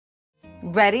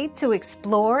Ready to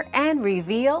explore and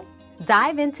reveal?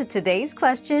 Dive into today's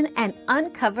question and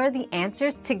uncover the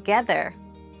answers together.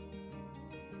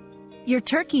 Your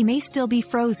turkey may still be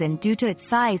frozen due to its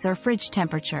size or fridge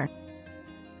temperature.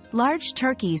 Large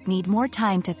turkeys need more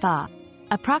time to thaw,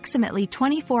 approximately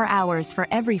 24 hours for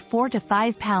every 4 to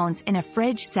 5 pounds in a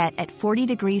fridge set at 40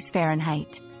 degrees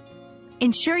Fahrenheit.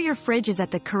 Ensure your fridge is at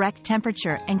the correct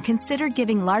temperature and consider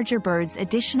giving larger birds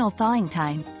additional thawing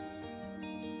time.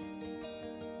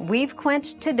 We've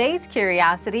quenched today's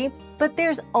curiosity, but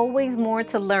there's always more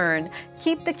to learn.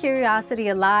 Keep the curiosity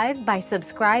alive by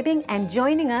subscribing and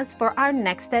joining us for our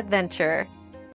next adventure.